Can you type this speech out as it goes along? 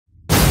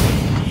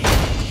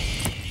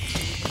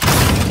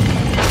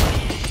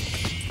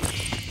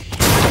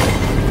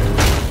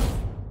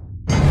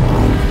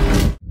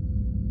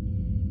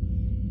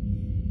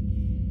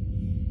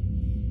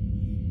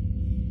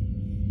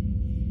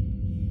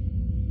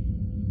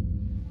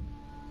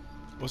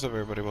What's up,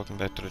 everybody? Welcome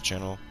back to the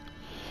channel.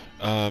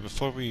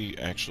 Before we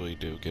actually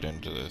do get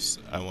into this,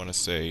 I want to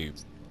say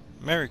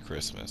Merry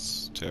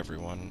Christmas to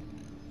everyone,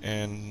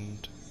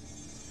 and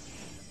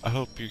I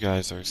hope you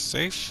guys are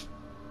safe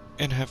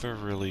and have a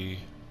really,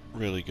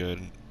 really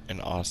good and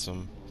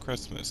awesome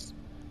Christmas.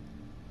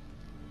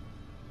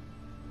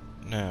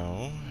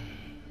 Now,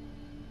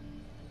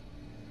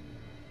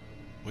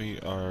 we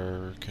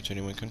are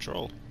continuing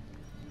Control.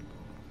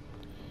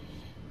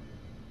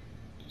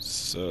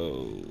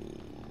 So,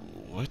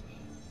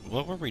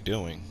 what were we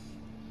doing?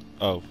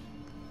 Oh,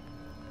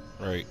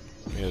 right.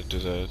 We had to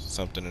do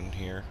something in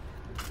here.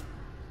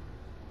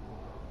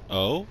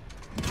 Oh?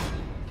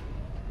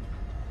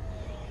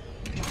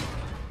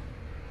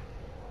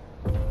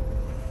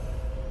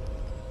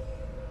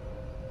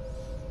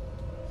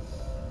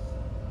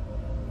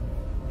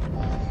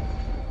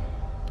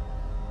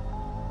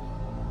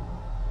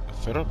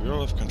 Federal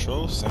Bureau of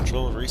Control,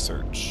 Central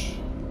Research.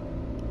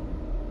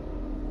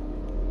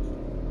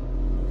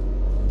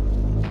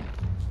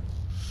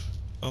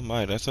 Oh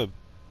my, that's a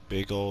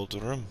big old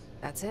room.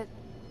 That's it.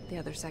 The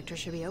other sector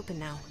should be open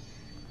now.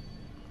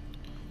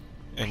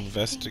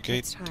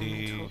 Investigate I think it's time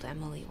the... I told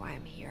Emily why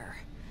I'm here.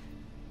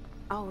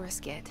 I'll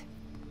risk it.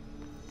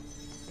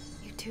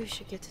 You two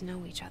should get to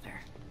know each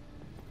other.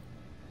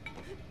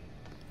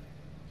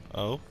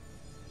 Oh?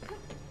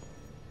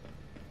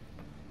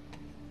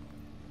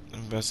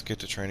 Investigate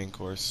the training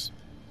course.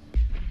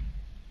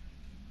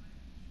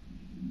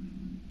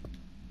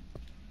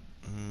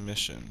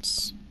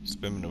 Missions.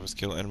 Spin maneuvers.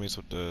 Kill enemies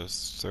with the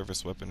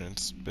service weapon in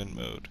spin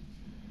mode.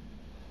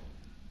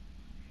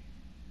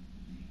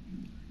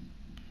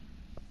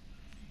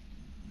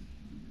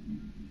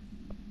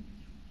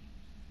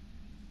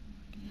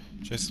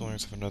 Chase the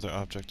learns if another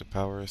object of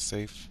power is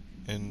safe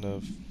in the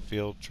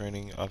field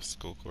training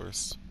obstacle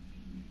course.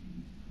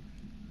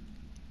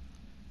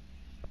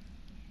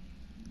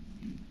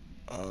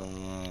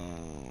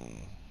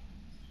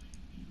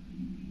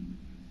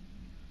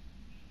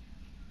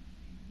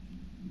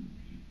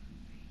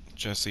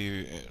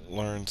 Jesse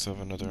learns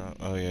of another...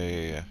 Oh,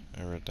 yeah.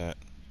 I read that.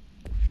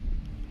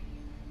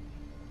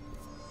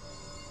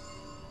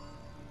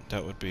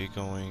 That would be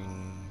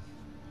going...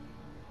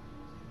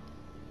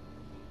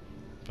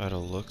 By the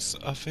looks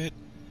of it,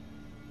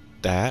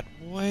 that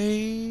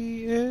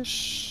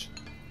way-ish?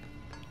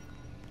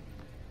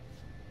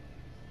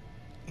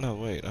 No,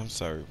 wait, I'm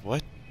sorry,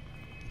 what?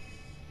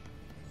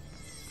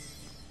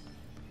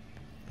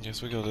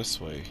 Guess we go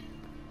this way.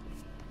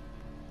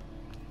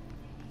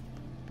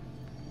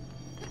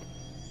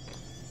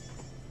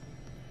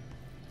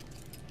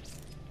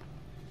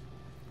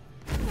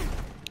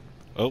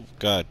 Oh,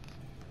 God.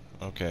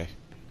 Okay.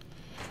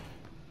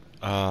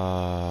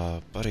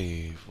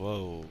 Buddy,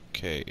 whoa,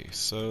 okay,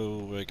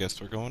 so I guess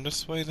we're going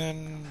this way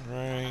then,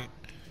 right?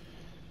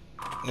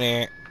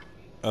 Nah.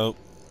 Oh,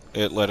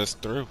 it let us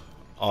through.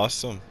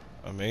 Awesome.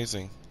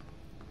 Amazing.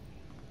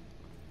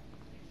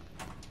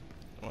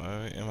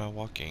 Why am I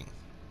walking?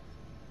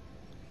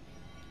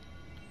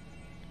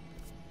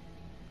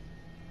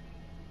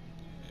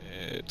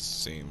 It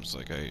seems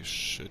like I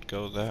should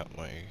go that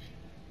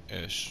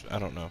way-ish. I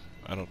don't know.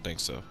 I don't think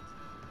so.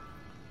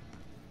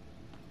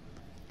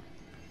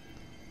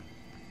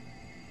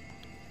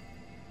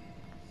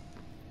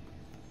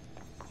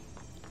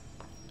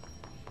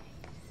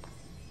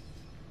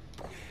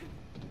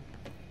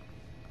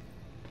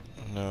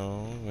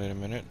 No, wait a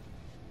minute.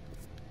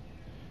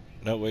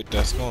 No, wait,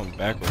 that's going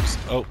backwards.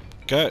 Oh,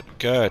 God.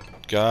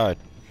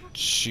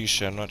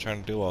 Sheesh, I'm not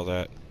trying to do all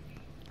that.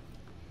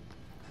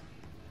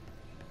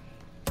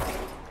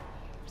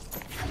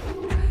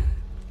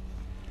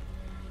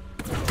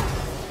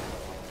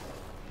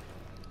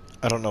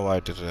 I don't know why I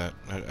did that.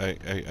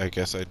 I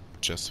guess I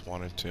just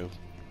wanted to.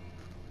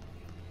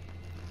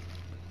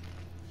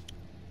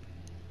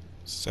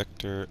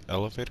 Sector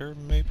elevator,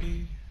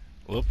 maybe?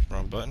 Whoop,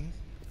 wrong button.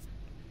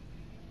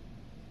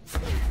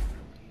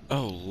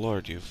 Oh,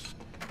 Lord, you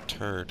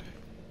turd.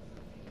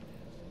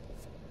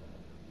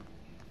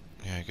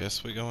 Yeah, I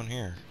guess we go in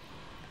here.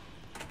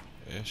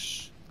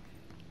 Ish.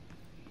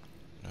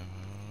 No,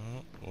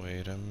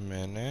 wait a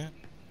minute.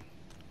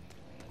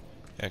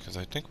 Yeah, because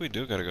I think we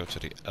do gotta go to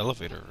the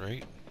elevator,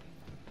 right?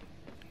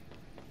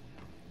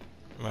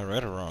 Am I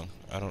right or wrong?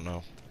 I don't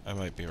know. I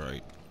might be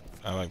right.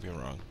 I might be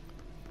wrong.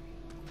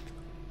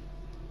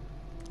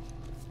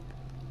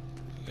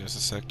 There's a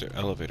sector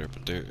elevator,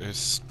 but there is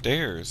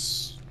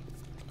stairs.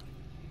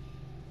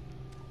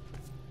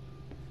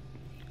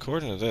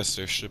 According to this,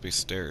 there should be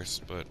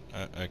stairs, but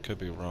I could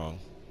be wrong.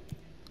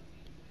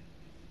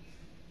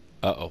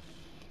 Uh-oh.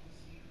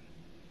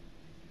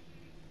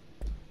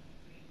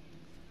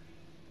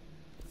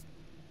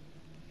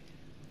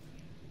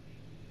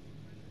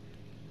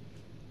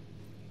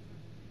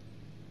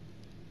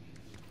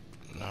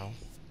 No.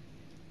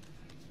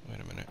 Wait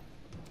a minute.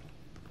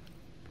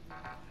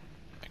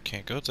 I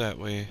can't go that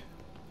way.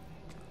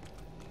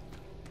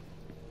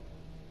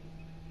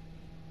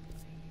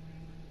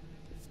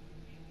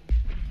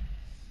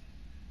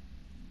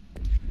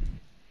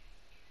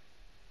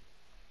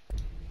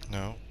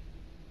 No.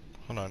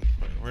 Hold on.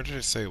 Where did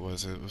it say it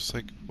was? It was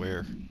like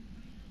where?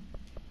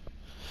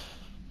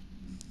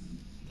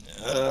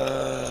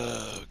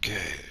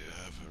 Okay.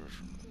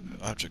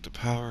 Object of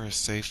power is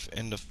safe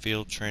in the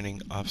field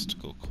training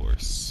obstacle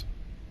course.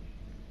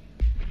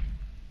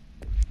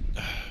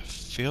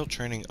 Field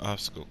training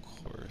obstacle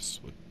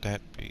course. Would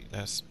that be?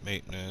 That's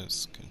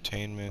maintenance,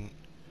 containment,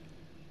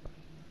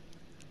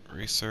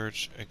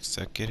 research,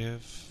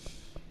 executive.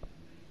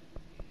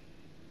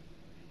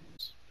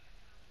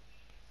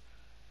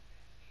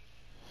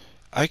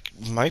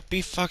 Might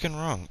be fucking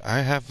wrong. I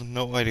have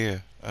no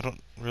idea. I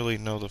don't really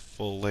know the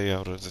full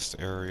layout of this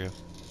area.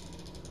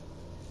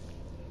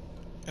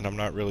 And I'm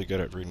not really good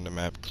at reading the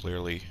map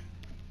clearly.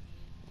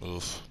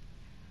 Oof.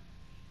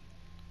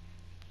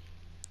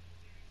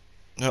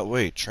 No,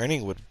 wait.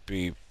 Training would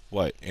be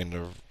what? In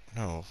the...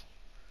 No.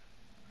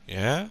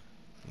 Yeah?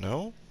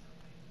 No?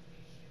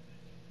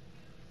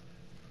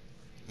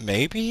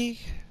 Maybe?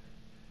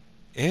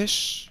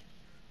 Ish?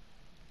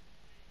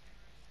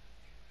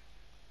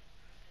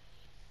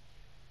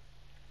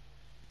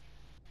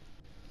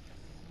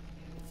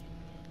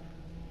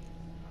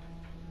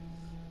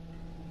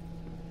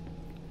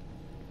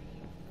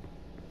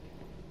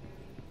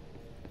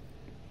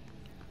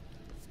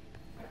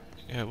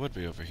 Yeah, it would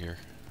be over here.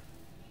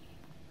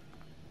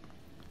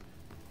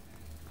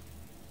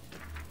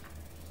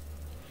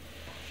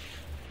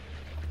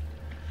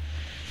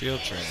 Field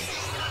training.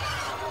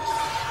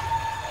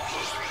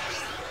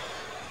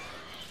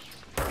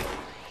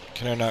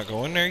 Can I not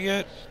go in there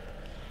yet?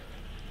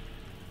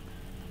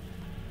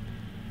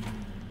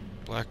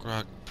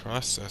 Blackrock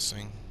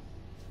processing.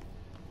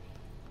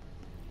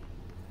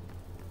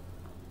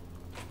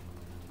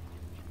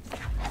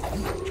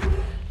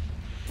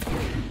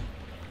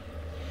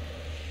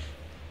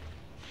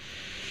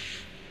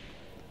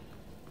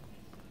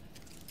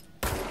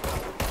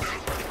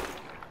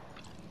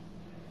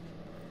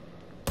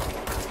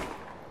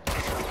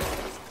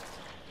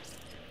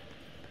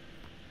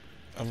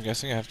 I'm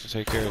guessing I have to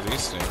take care of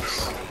these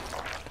things.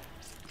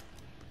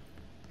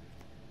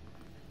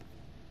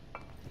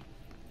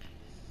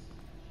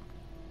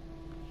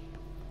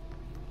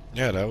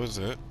 Yeah, that was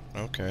it.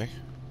 Okay.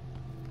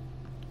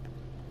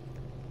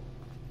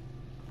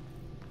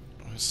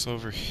 What's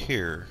over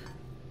here?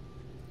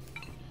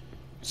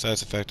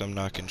 Besides the fact I'm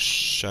knocking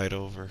shite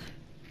over.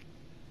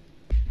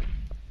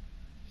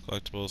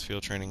 Collectibles,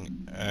 field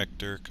training,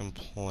 actor,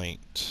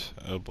 complaint.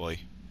 Oh boy.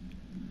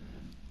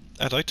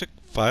 I'd like to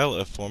file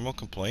a formal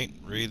complaint,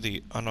 read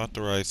the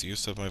unauthorized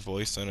use of my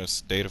voice in a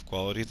state of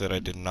quality that I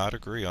did not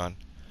agree on.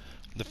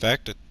 The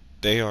fact that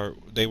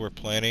they were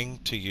planning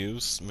to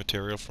use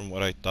material from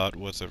what I thought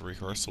was a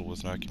rehearsal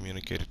was not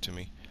communicated to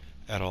me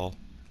at all.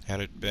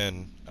 Had it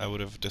been, I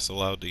would have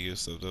disallowed the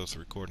use of those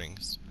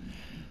recordings.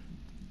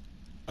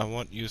 I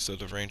want use of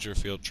the Ranger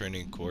Field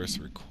Training Course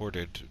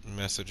recorded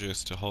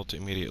messages to halt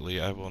immediately.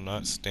 I will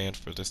not stand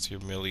for this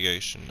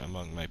humiliation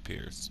among my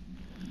peers.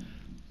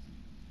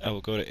 I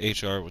will go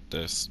to HR with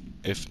this,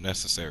 if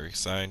necessary.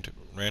 Signed,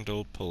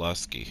 Randall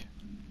Pulaski.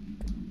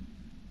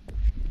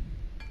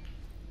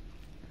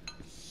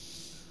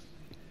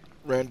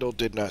 Randall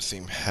did not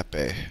seem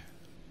happy.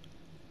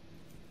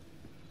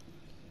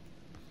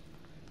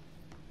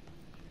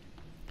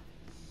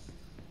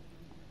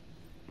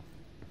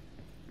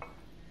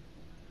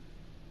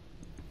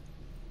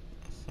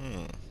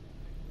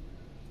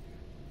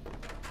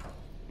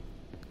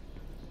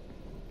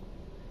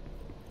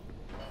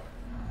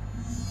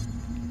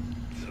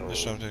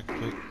 Let's try to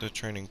complete the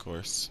training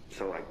course.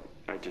 So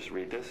I just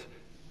read this.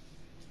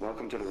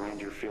 Welcome to the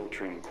Ranger Field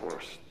Training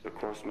Course. The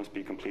course must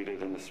be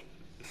completed in the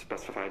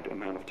specified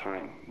amount of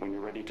time. When you're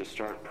ready to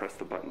start, press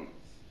the button.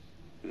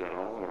 Is that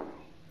all, or?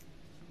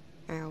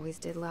 I always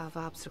did love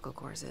obstacle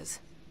courses.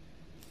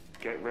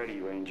 Get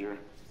ready, Ranger.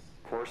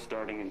 Course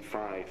starting in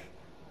 5,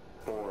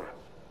 4,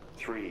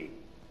 3,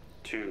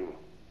 2,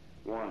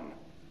 1.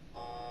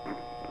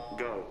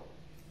 Go.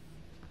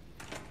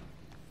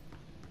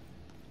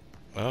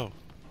 Oh.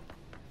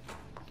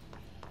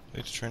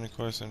 Complete the training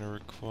course in a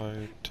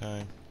required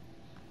time.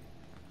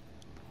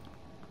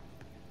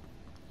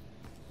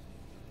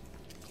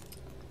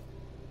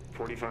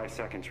 "45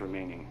 seconds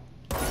remaining.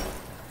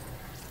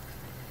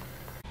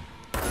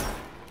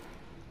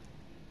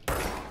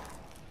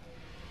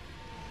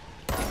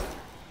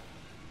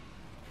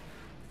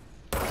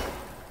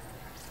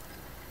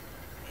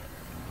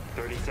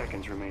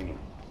 Seconds remaining.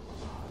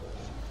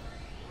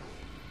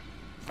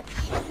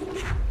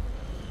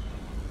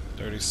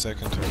 30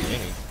 seconds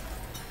remaining.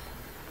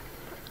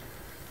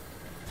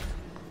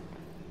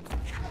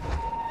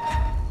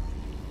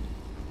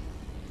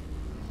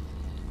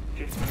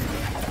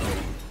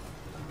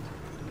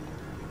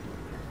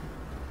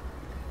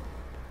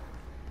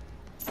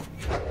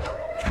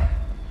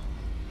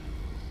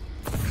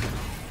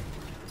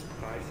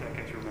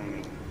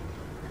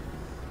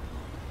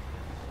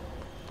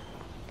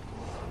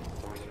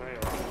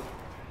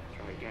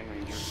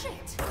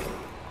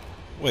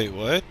 Wait,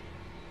 what?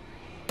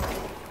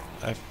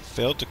 I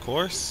failed the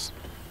course?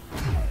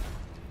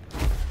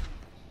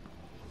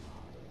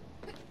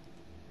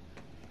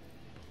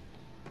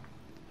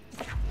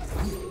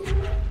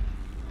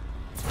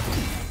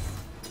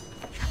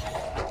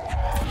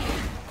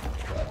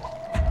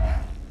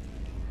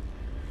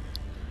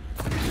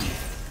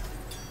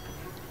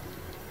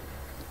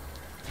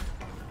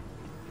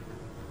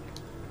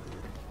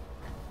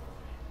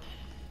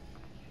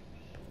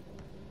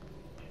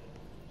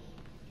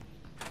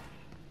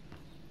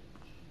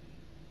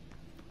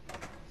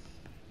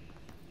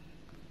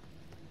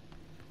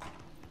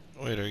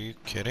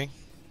 kidding?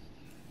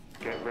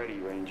 Get ready,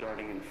 Ranger.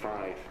 Starting in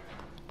 5,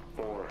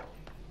 4,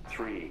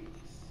 3,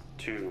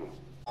 2,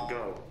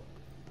 go.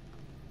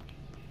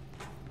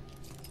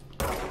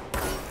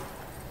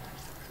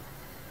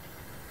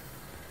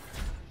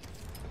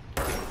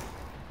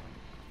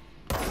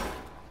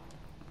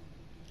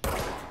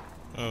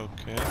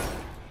 Okay.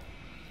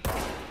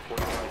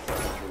 45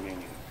 seconds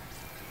remaining.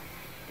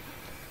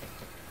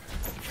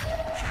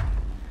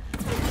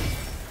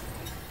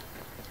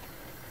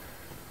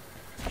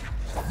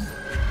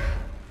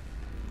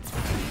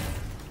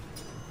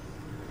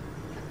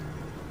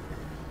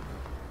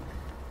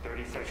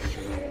 Seconds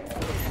remaining.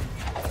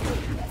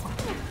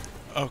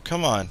 Oh,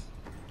 come on.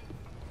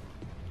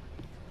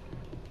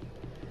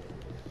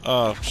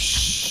 Oh,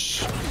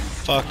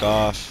 fuck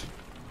off.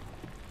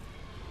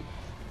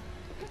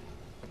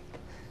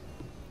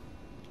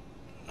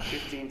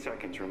 15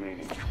 seconds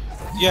remaining.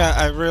 Yeah,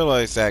 I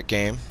realize that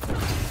game. 5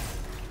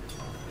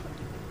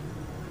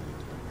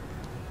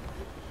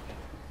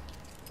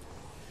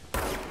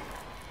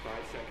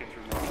 seconds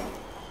remaining.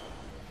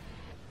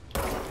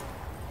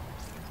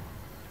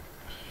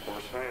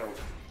 Course failed.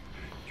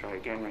 Try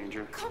again,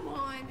 Ranger. Come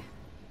on.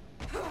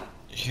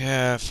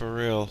 Yeah, for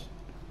real.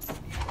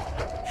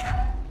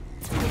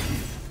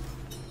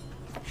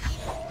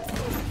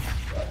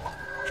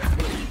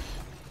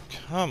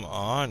 Come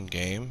on,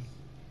 game.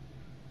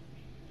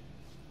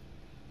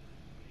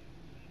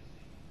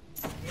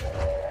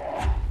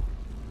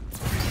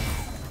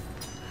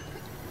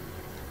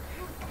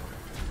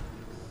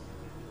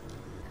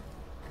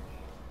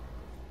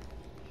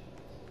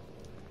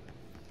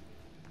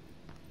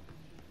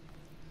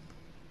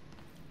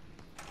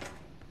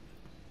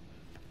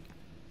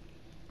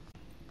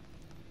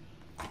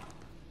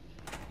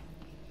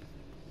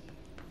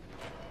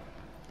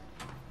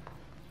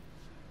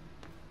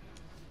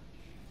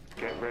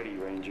 Get ready,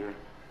 Ranger.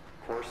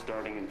 Course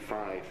starting in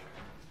 5,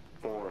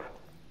 4,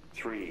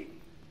 3,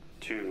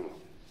 2,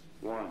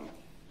 1.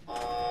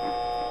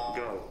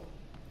 Go.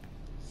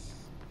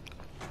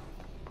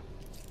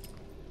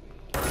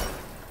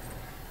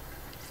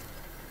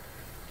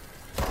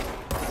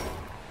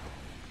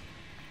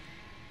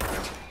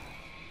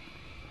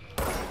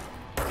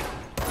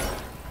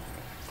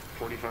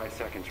 Forty-five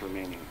seconds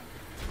remaining.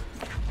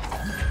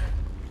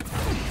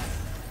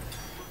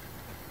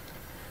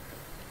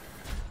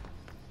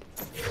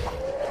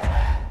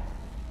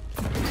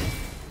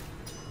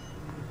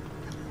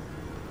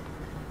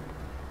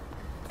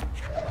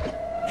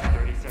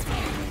 30 seconds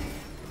remaining.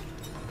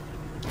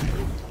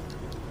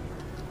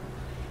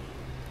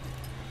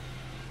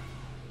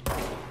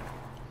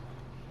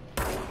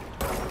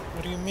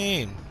 What do you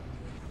mean?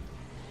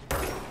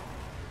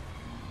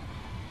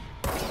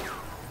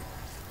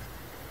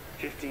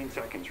 15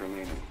 seconds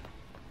remaining.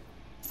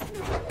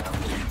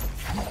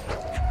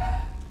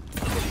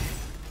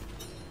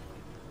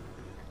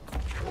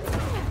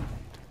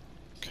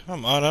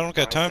 Come on, I don't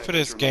got time for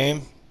this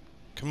game.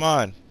 Come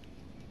on.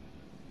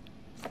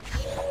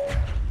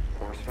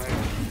 Course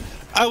failed.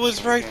 I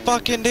was right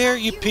fucking there,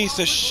 you piece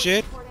of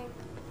shit.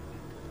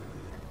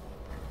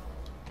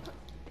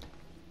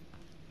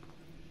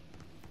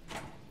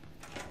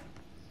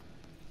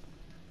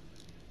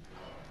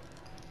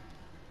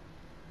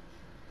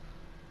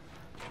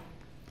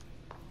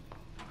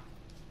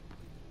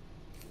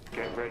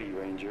 Get ready,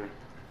 Ranger.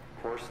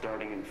 Course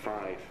starting in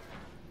 5,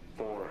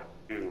 4,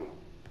 2,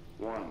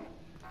 1.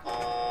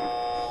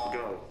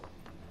 Go.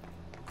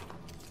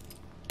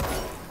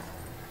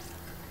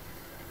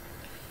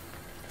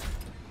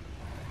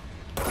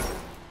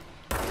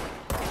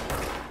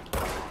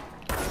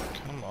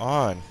 Come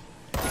on.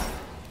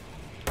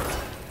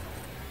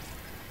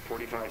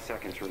 45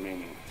 seconds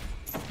remaining.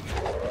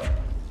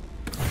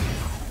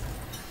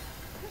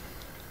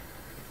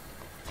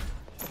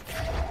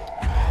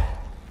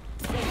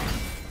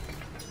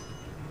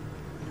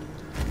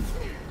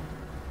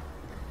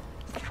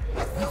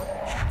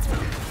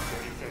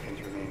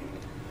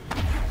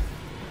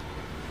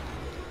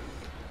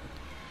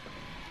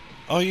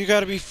 Oh, you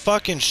gotta be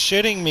fucking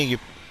shitting me, you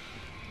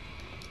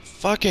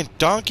fucking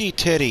donkey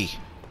titty.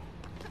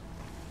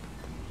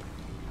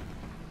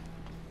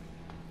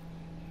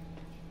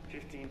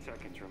 15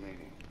 seconds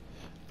remaining.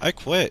 I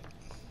quit.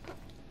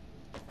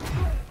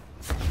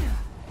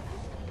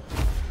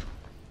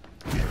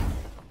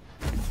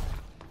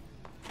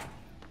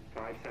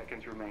 5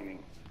 seconds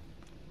remaining.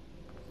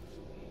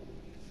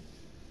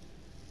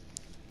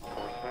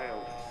 Course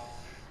failed.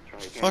 Try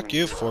again, Fuck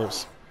you, Ranger.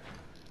 Force.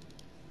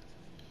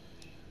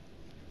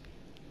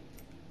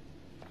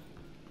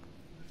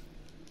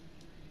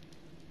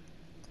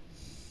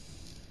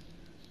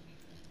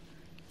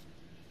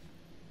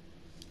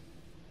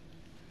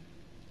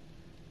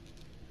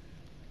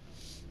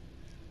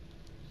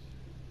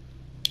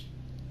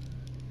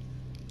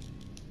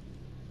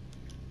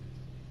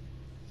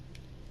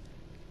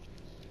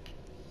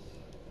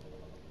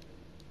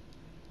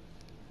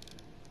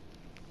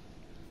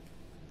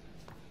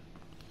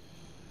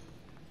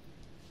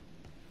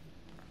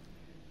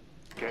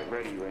 Get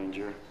ready,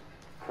 Ranger.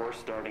 Course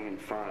starting in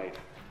 5,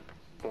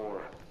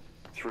 4,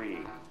 3,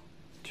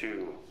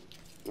 2,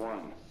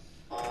 1.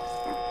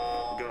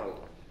 Go.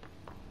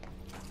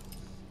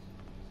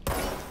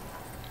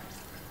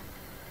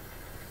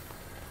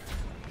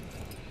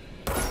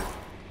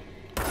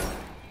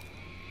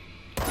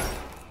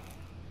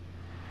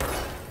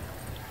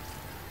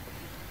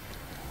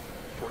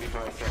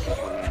 Five seconds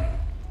remaining.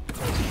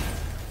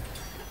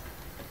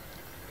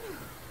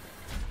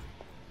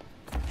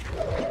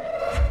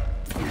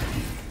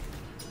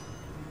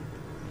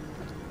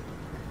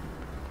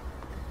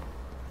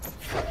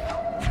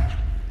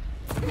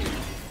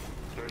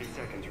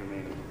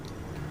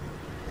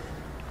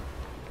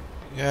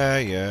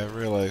 Yeah, I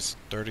realize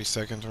 30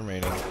 seconds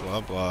remaining,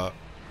 blah blah.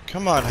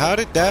 Come on, how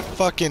did that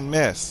fucking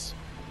miss?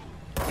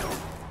 Come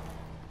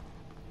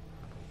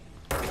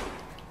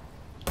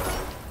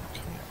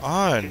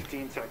on.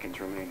 15 seconds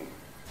remaining.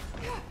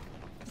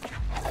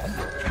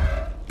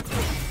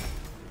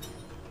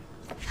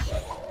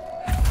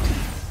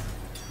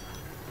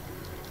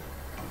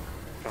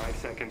 Five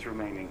seconds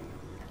remaining.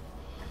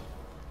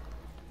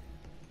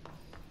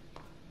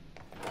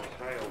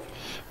 Failed.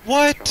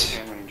 What?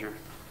 Try again, Ranger.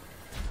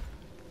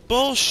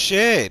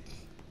 Bullshit.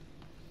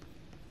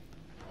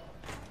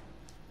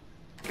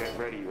 Get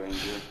ready,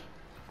 Ranger.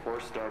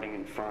 Course starting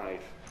in 5,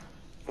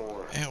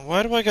 4. And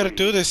why do I gotta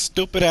do this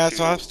stupid ass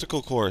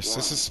obstacle course?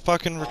 This is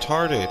fucking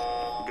retarded.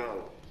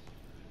 Go.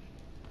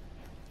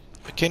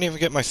 I can't even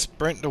get my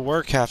sprint to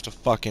work half the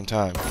fucking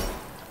time.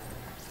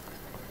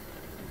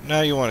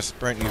 Now you want to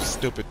sprint, you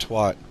stupid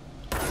twat.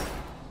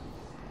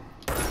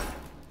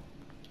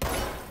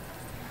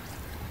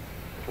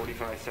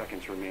 Five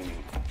seconds remaining.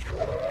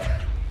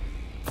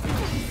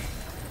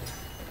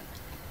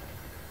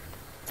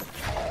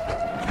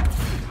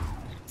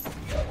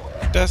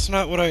 That's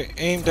not what I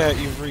aimed at,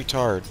 you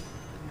retard.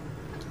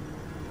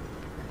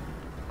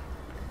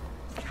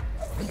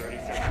 30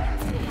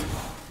 seconds remaining.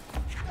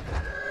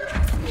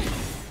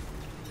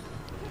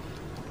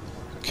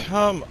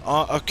 Come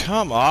on,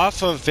 come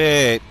off of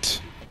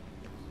it.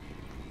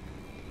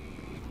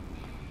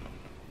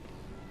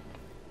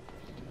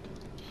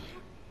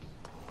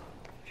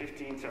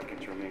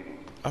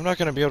 I'm not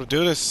gonna be able to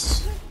do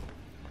this.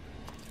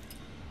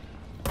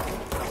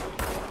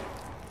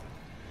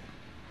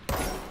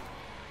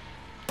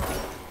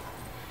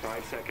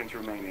 Seconds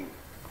remaining.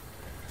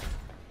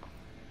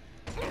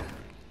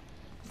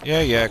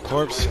 Yeah,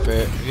 corpse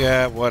fit.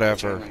 Yeah,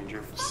 whatever.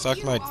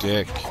 Suck my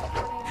dick.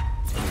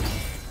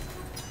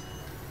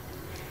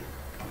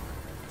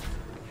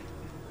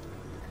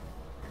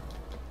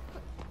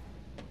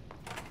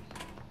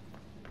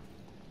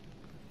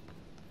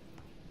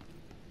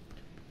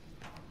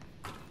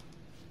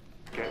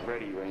 Get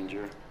ready,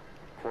 Ranger.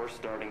 Course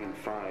starting in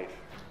 5,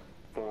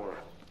 4,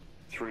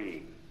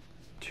 3,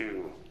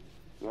 2,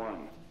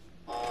 1.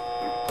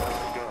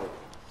 Go.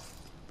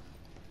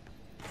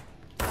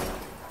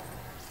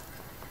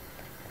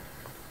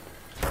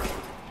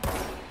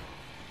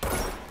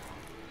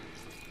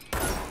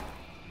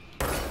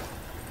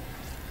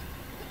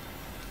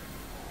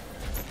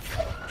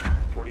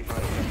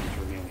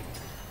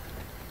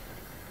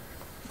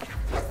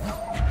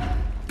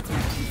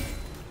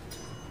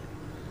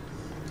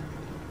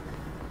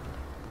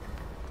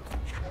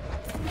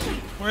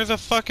 Where the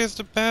fuck is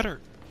the battery?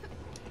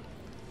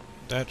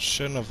 That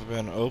shouldn't have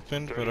been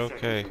opened, but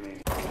okay.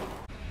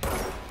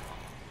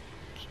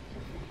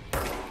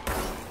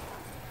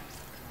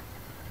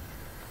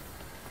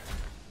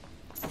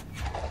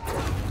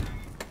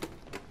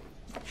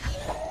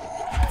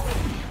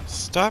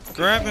 Stop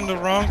grabbing the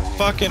wrong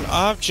fucking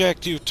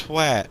object, you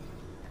twat.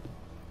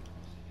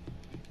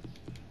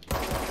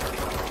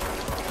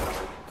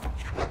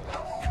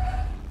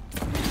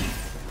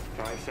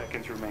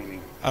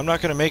 I'm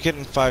not gonna make it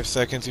in 5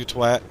 seconds, you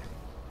twat.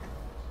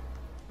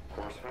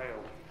 Course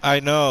failed. I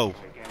know.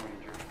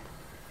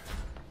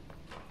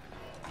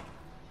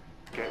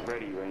 Get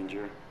ready,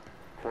 Ranger.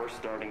 Course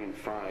starting in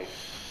 5,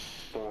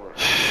 4,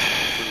 3,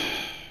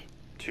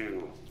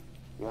 2,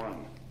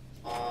 1.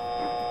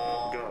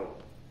 Go.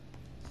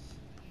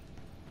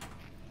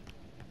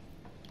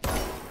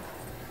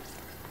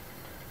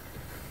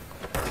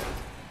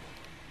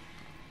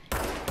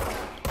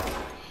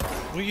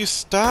 Will you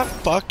stop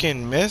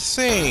fucking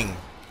missing?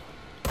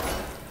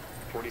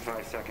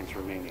 45 seconds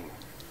remaining.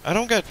 I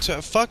don't get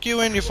to fuck you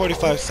in your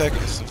 45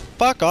 seconds.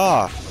 Fuck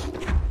off.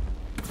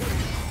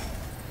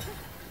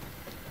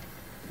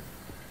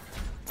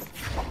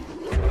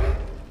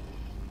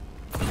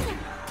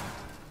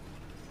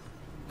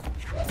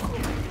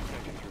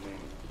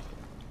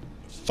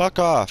 Fuck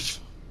off.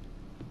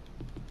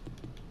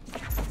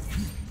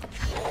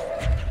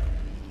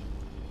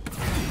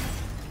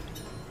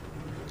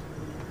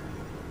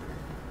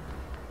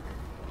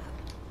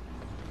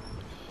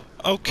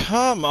 Oh,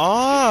 come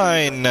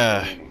on!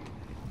 5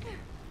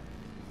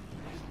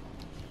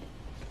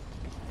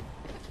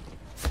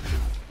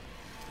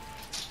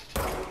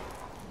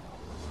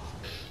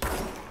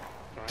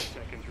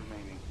 seconds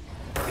remaining.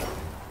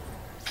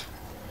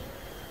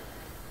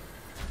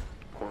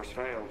 Course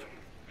failed.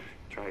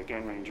 Try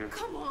again, Ranger.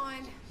 Come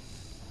on.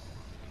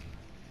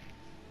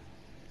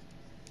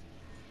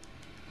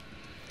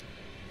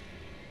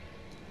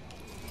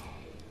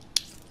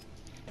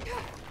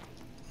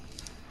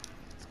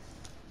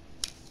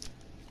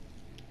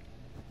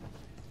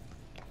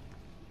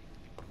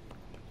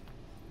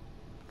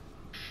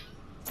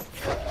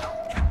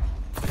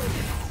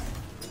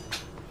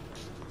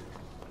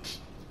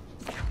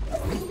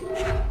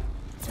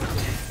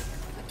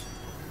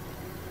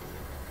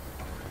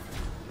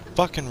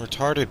 fucking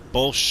retarded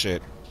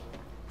bullshit.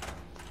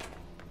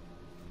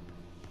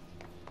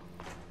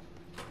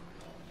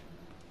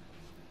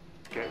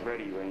 Get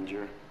ready,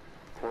 Ranger.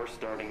 Course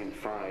starting in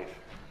 5,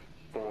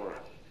 4,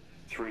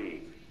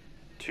 3,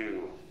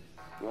 2,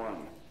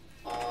 1.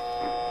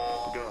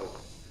 Go.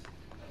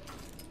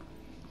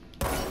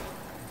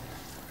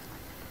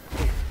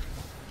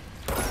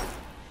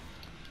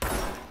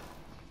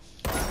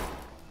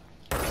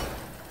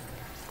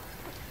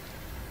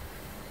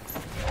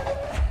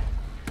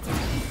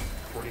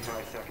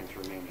 Seconds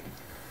remaining.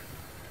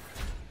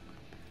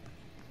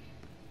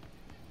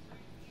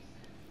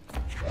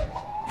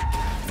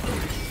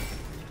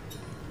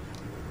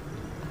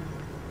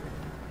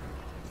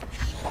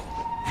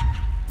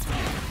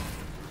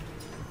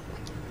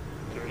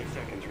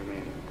 Seconds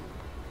remaining.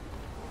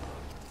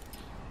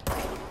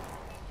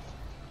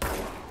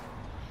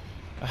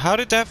 How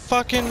did that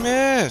fucking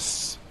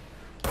miss?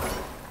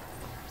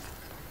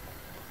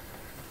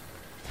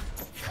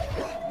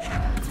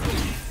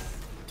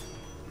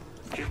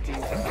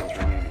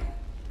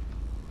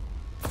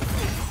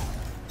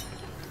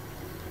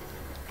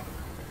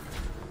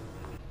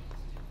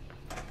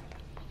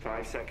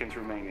 Seconds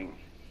remaining.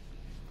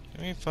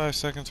 Give me 5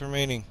 seconds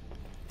remaining.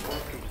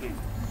 Course complete.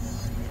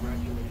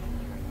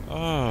 Congratulations.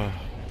 Oh.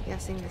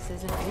 Guessing this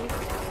isn't an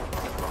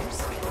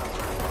course.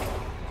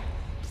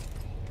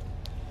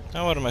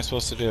 Now what am I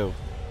supposed to do?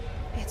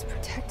 It's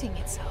protecting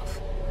itself.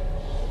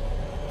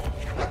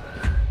 I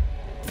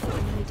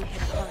need to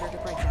hit it harder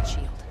to break that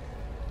shield.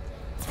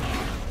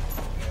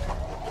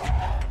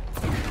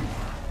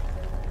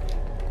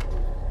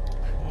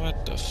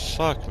 What the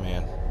fuck,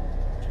 man?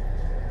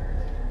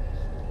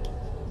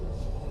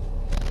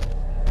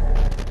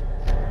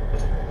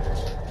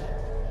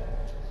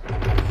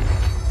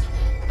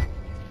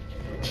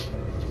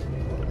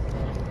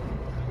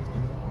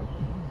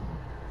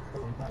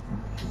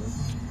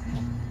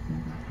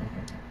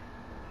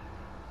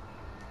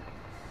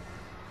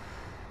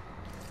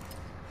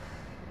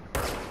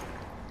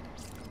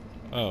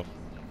 Oh.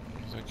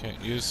 I can't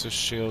use the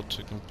shield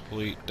to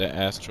complete the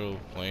astral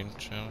plane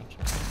challenge.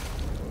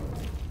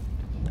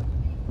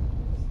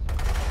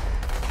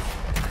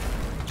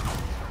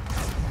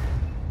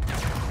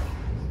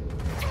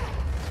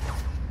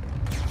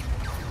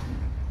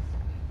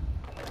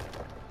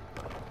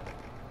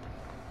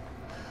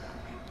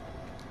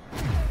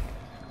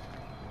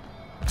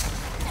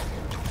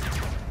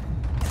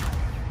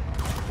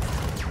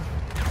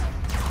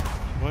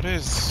 What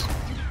is...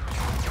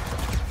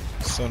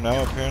 So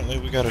now apparently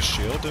we got a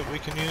shield that we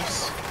can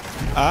use?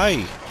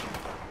 Aye!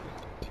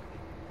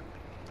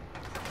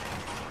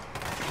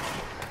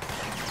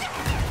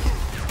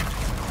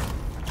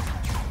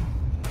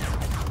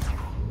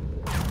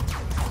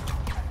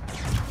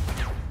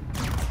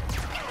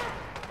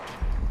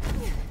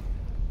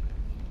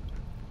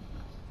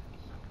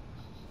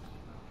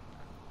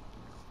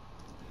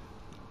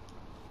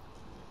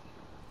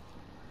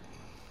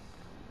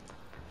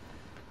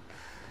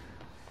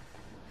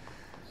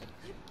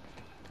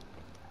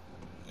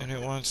 And it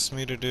wants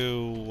me to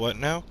do what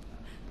now?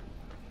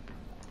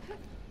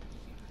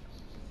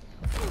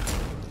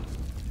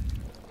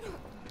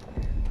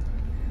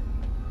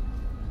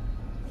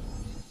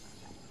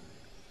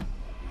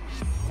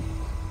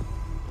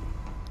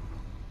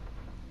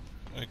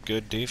 A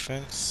good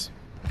defense?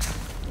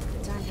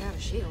 Time to have a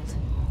shield.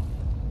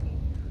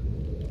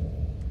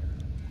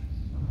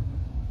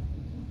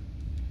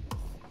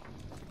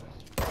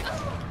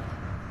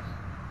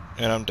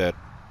 And I'm dead.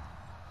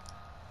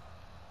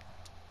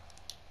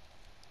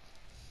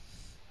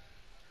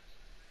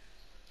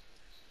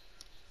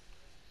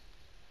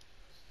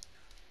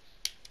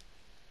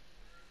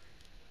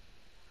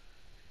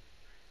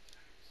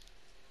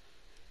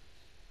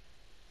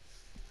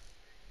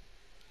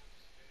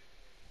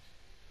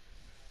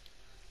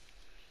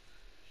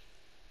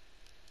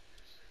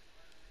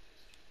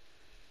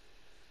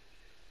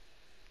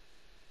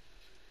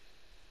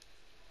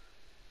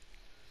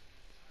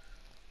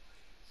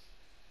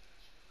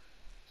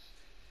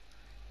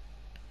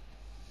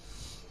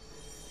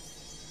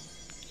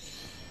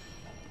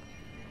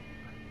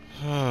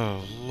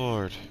 Oh,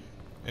 Lord.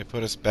 It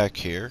put us back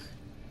here.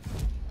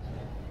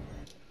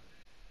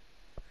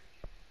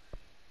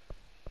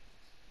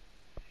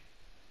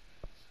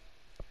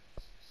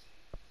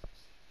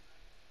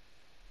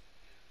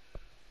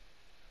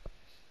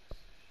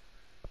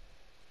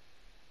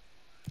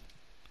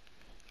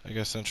 I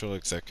guess Central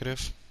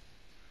Executive.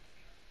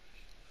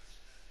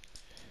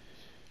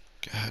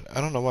 God,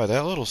 I don't know why.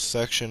 That little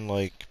section,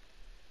 like,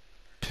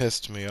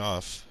 pissed me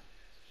off.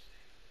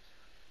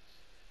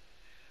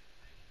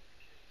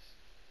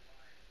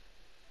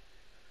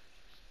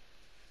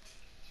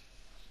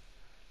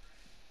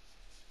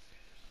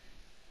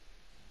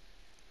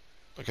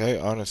 Like, I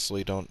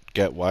honestly don't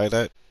get why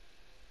that...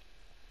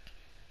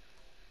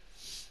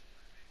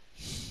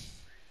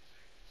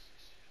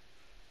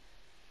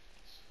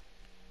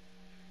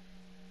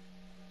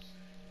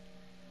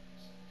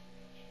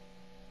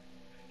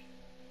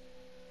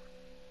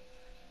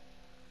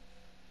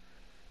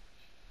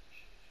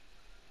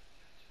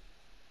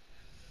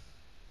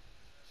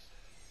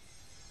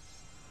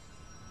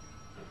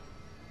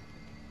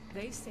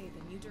 They say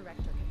the new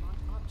director can launch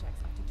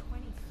objects up to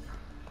 20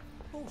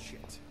 feet.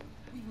 Bullshit.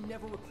 We've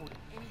never recorded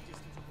any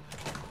distance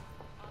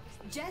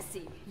over.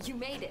 Jesse, you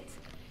made it.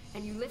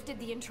 And you lifted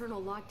the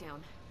internal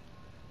lockdown.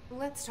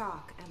 Let's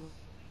talk, Emily.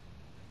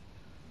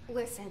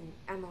 Listen,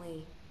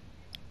 Emily.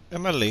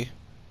 Emily.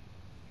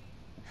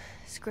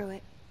 Screw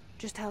it.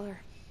 Just tell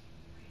her.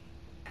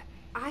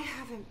 I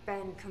haven't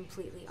been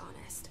completely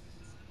honest.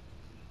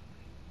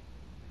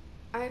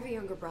 I have a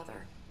younger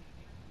brother,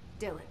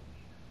 Dylan.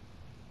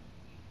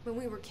 When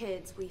we were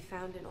kids, we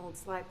found an old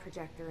slide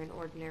projector in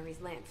Ordinary's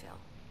landfill.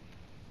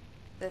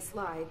 The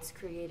slides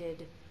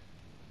created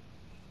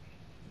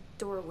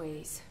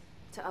doorways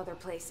to other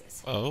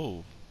places.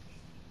 Oh.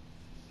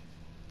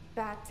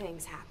 Bad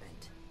things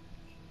happened.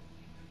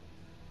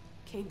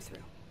 Came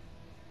through.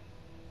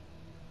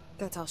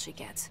 That's all she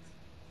gets.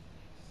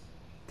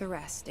 The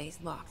rest stays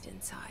locked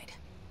inside.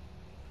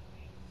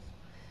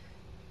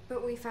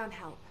 But we found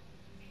help.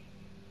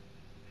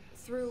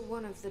 Through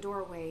one of the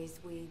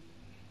doorways, we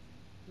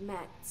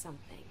met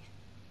something.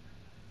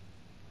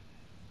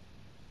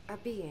 A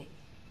being.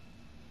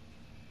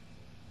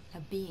 A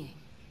being?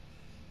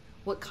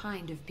 What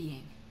kind of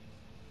being?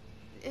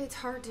 It's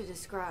hard to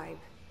describe,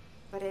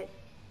 but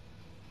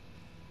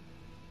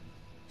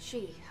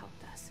she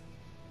helped us.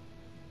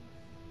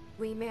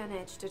 We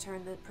managed to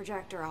turn the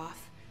projector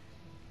off.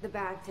 The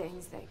bad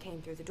things that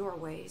came through the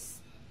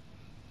doorways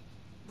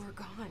were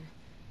gone.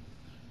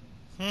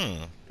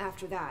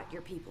 After that,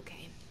 your people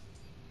came.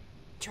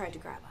 Tried to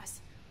grab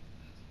us.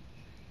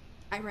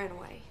 I ran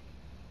away.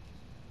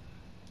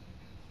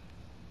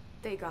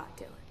 They got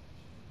Dylan.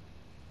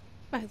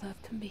 I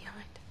left him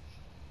behind.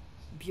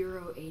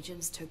 Bureau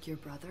agents took your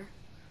brother?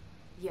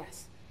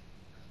 Yes.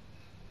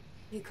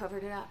 He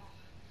covered it up.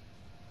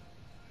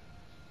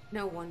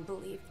 No one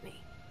believed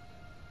me.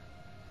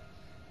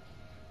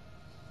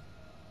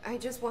 I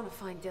just want to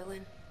find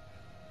Dylan.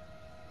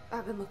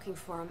 I've been looking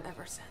for him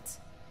ever since.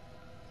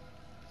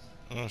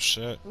 Oh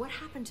shit. What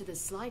happened to the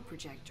slide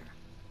projector?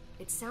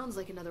 It sounds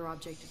like another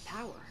object of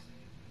power.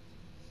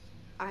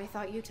 I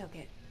thought you took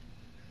it.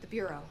 The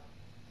Bureau.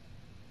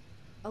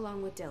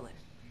 Along with Dylan.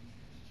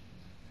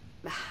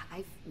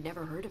 I've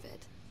never heard of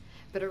it.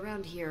 But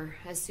around here,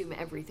 I assume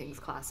everything's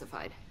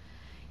classified.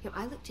 You know,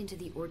 I looked into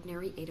the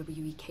Ordinary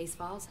AWE case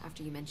files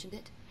after you mentioned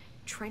it.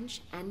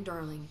 Trench and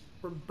Darling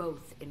were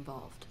both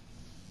involved.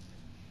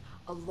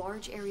 A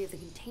large area of the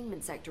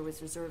containment sector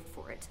was reserved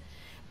for it.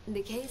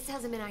 The case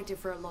hasn't been active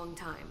for a long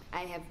time.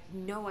 I have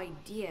no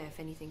idea if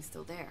anything's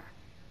still there.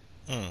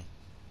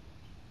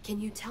 Can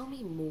you tell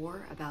me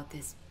more about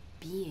this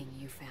being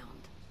you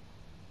found?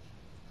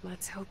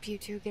 Let's hope you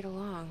two get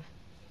along.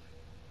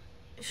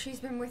 She's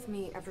been with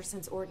me ever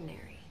since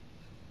Ordinary.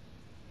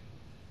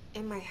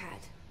 In my head.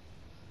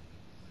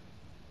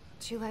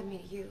 She led me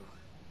to you.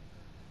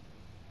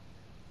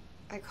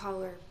 I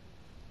call her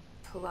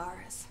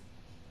Polaris.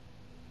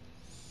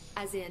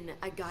 As in,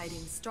 a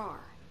guiding star.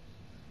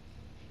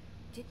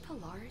 Did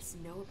Polaris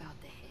know about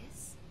the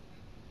hiss?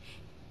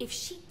 If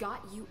she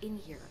got you in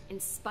here in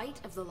spite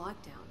of the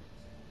lockdown,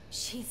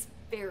 she's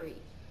very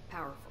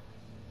powerful.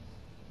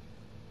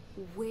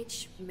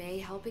 Which may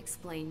help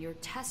explain your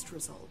test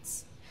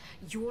results.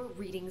 Your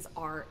readings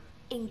are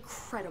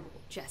incredible,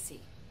 Jesse.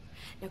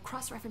 Now,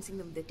 cross-referencing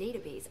them with the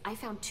database, I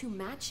found 2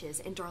 matches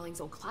in Darling's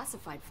old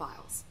classified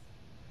files.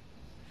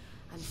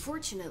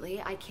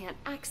 Unfortunately, I can't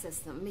access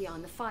them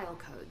beyond the file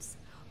codes.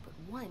 But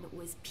one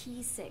was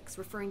P6,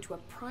 referring to a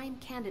prime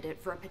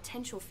candidate for a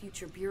potential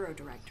future bureau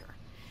director.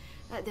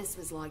 This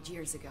was logged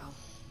years ago.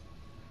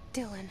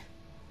 Dylan.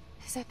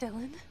 Is that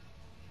Dylan?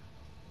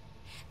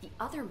 The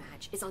other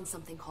match is on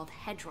something called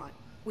Hedron,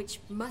 which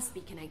must be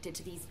connected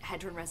to these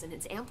Hedron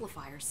resonance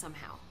amplifiers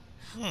somehow.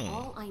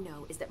 All I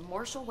know is that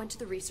Marshall went to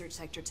the research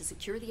sector to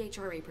secure the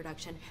HRA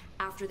production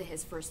after the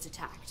hiss first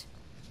attacked.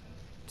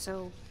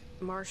 So,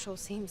 Marshall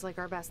seems like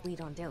our best lead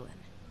on Dylan.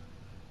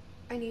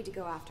 I need to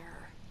go after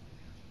her.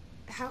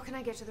 How can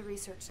I get to the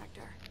research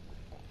sector?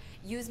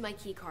 Use my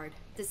keycard.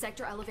 The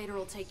sector elevator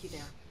will take you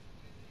there.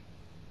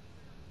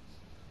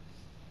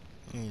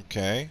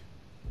 Okay.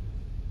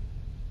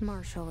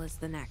 Marshall is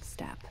the next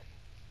step.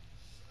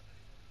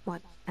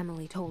 What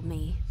Emily told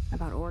me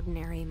about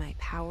Ordinary, my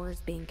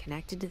powers being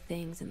connected to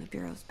things in the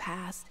Bureau's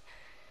past.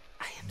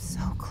 I am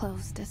so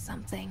close to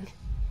something.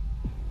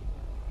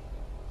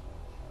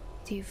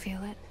 Do you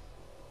feel it?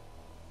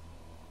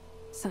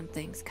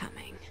 Something's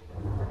coming.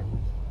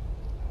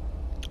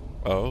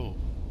 Oh.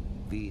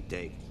 We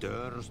take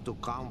turns to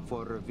come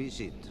for a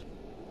visit.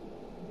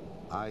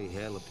 I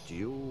helped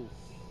you.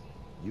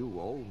 You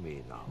owe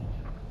me now.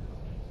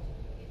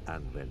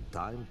 And when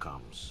time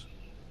comes,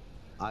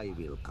 I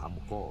will come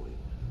calling.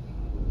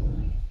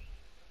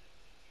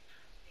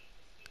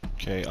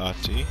 Okay,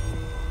 Ati.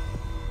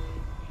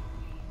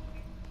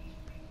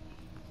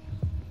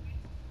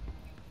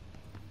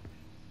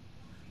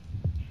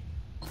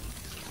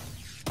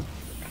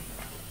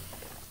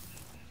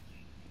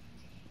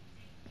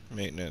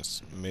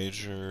 Maintenance,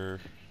 major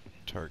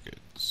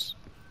targets.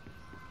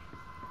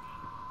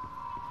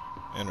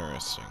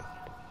 Interesting.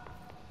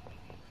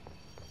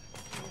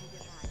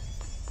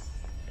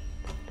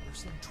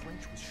 saying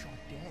Trench was shot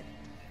dead.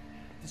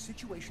 The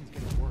situation's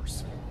getting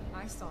worse.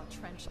 I saw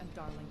Trench and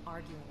Darling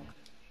arguing.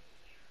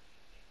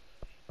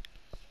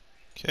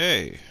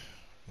 Okay.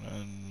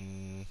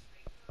 And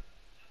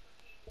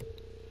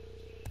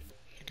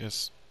I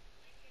guess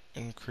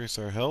increase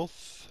our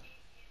health.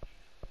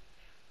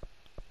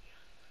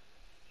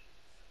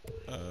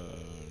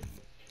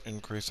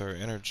 Increase our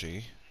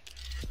energy.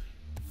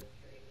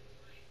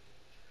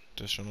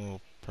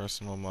 Additional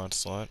personal mod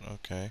slot.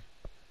 Okay.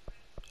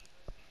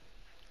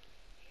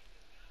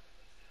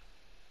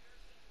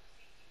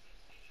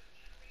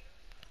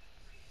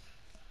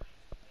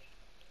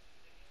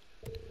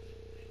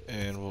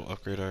 And we'll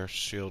upgrade our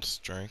shield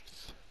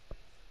strength.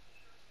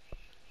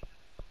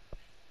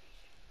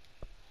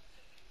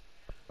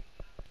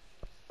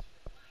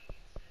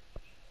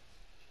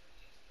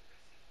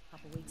 A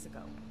couple weeks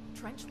ago,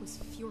 Trench was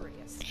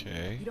furious.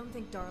 Okay. You don't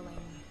think Darling...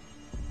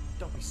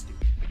 Don't be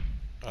stupid.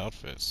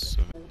 Outfits.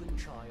 That golden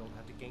child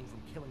had to gain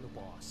from killing the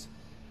boss.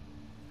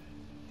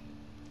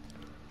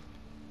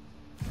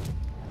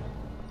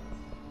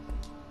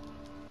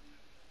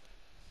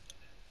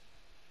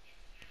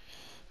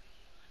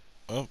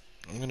 Oh,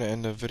 I'm gonna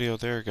end the video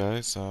there,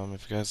 guys.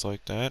 If you guys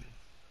like that,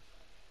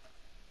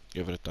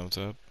 give it a thumbs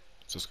up.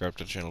 Subscribe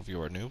to the channel if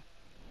you are new.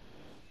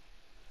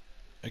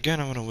 Again,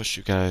 I want to wish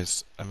you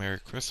guys a Merry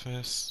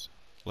Christmas.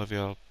 Love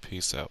y'all.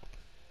 Peace out.